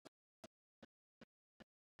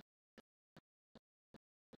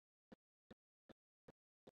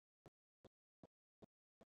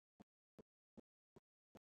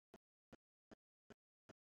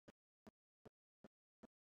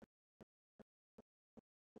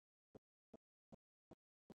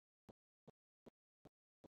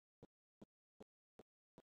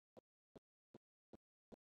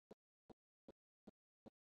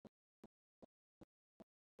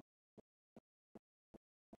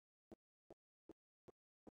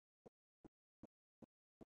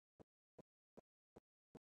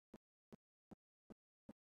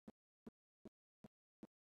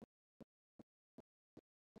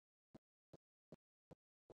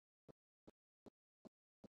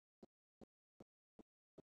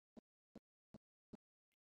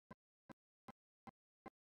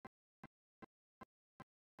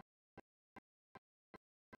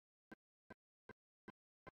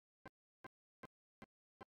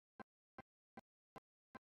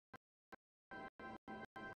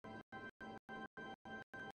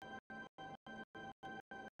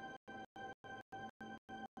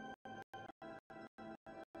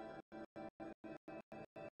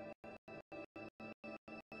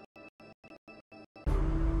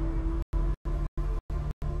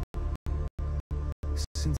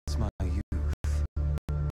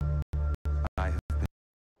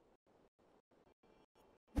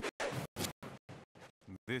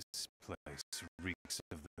This place reeks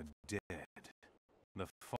of the dead. The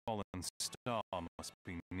fallen star must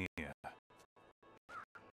be near.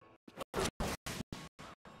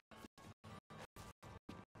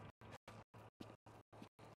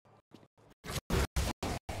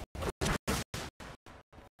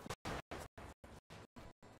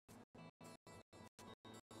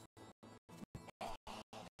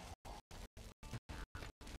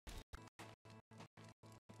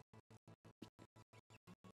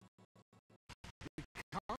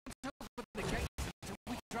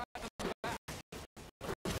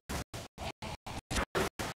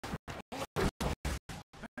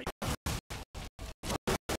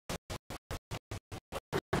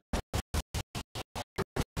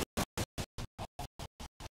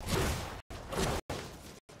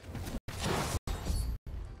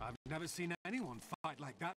 I've never seen anyone fight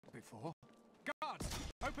like that before. Guards,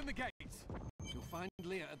 open the gates. You'll find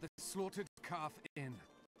Leah at the Slaughtered Calf Inn.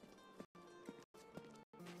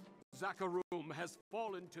 Zakharum has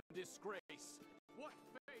fallen to disgrace. What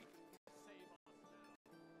fate save us now?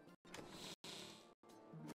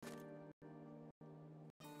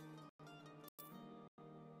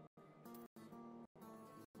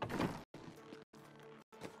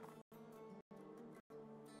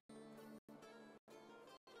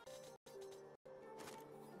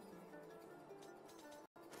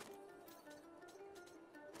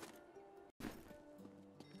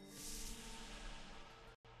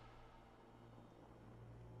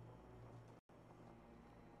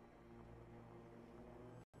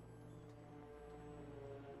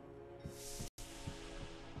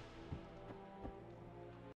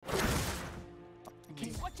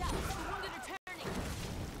 Watch out! The wounded are turning!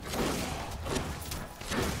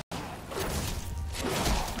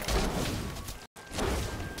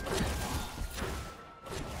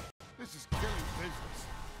 This is killing business.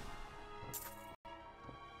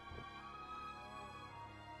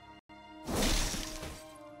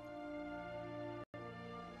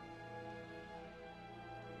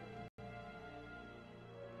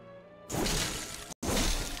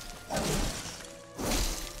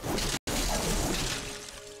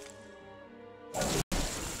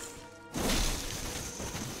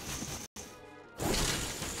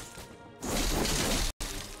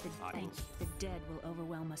 The dead will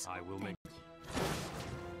overwhelm us. I will make...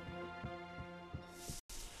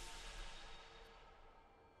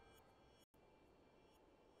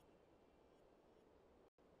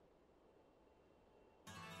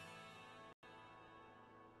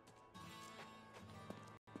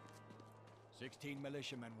 "16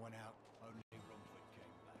 militiamen went out. Only Rumford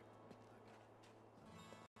came back."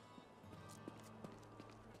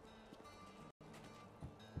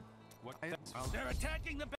 What? They're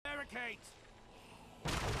attacking the barricades!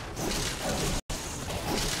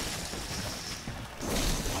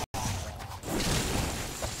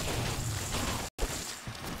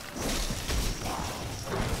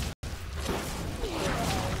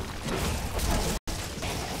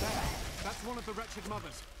 That's one of the wretched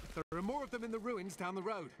mothers. There are more of them in the ruins down the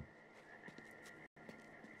road.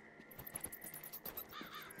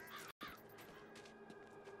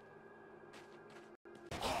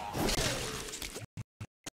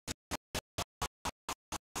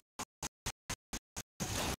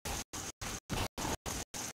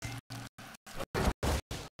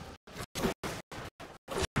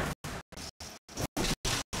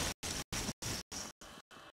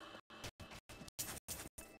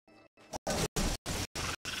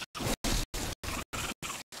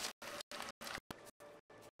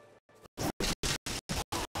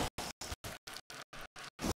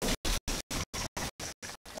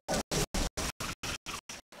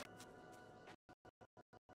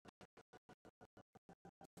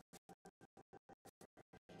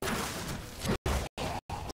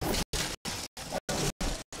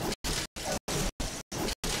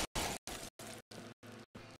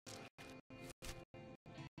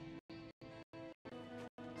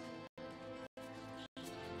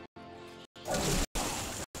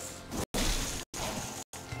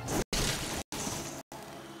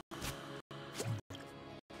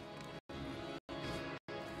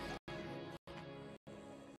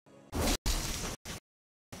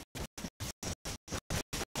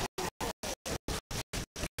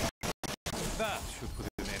 That should put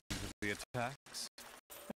an end to the attacks.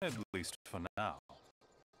 At least for now.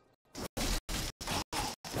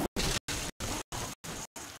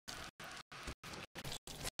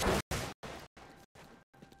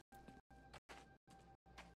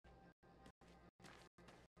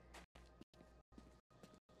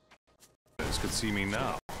 This could see me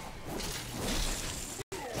now.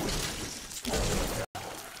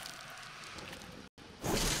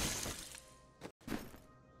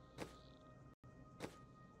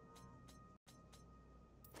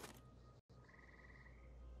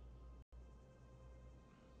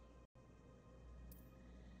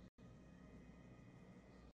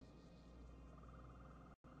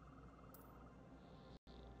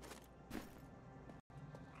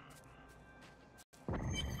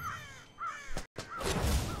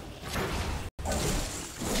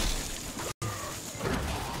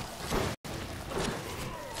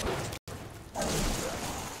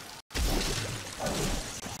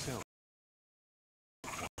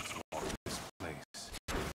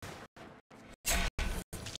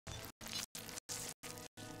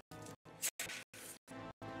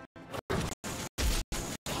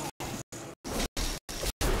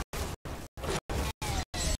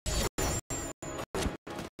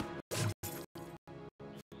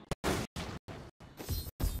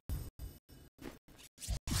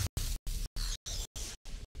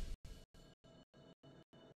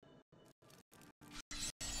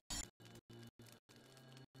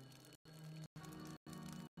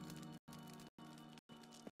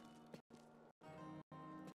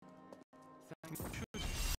 should.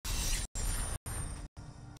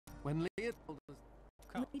 When Leah told us...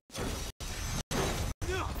 Come.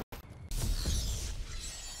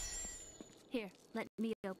 Here, let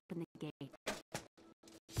me open the gate.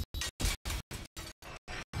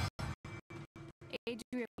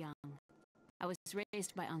 Adrian Young. I was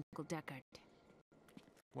raised by Uncle Deckard.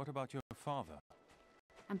 What about your father?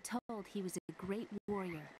 I'm told he was a great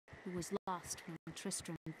warrior who was lost when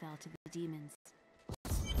Tristram fell to the demons.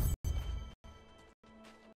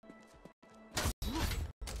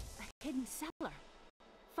 A hidden cellar.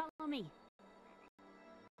 Follow me.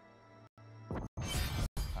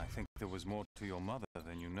 I think there was more to your mother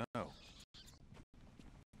than you know.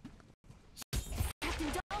 Captain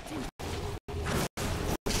Dalton!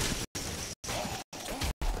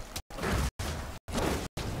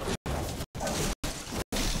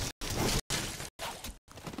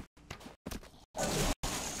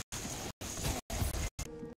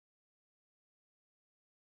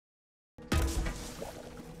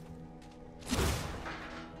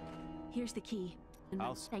 Here's the key.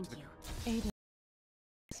 Thank you. Aiden,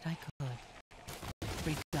 I could.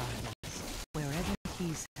 Regardless, wherever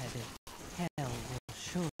he's headed, hell will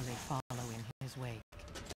surely follow in his wake.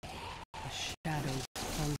 The shadows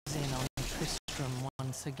close in on Tristram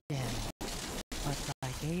once again, but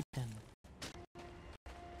like Aiden,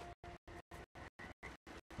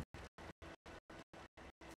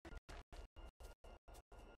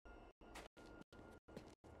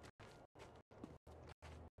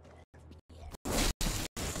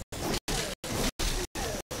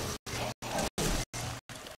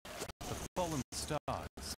 Fallen star.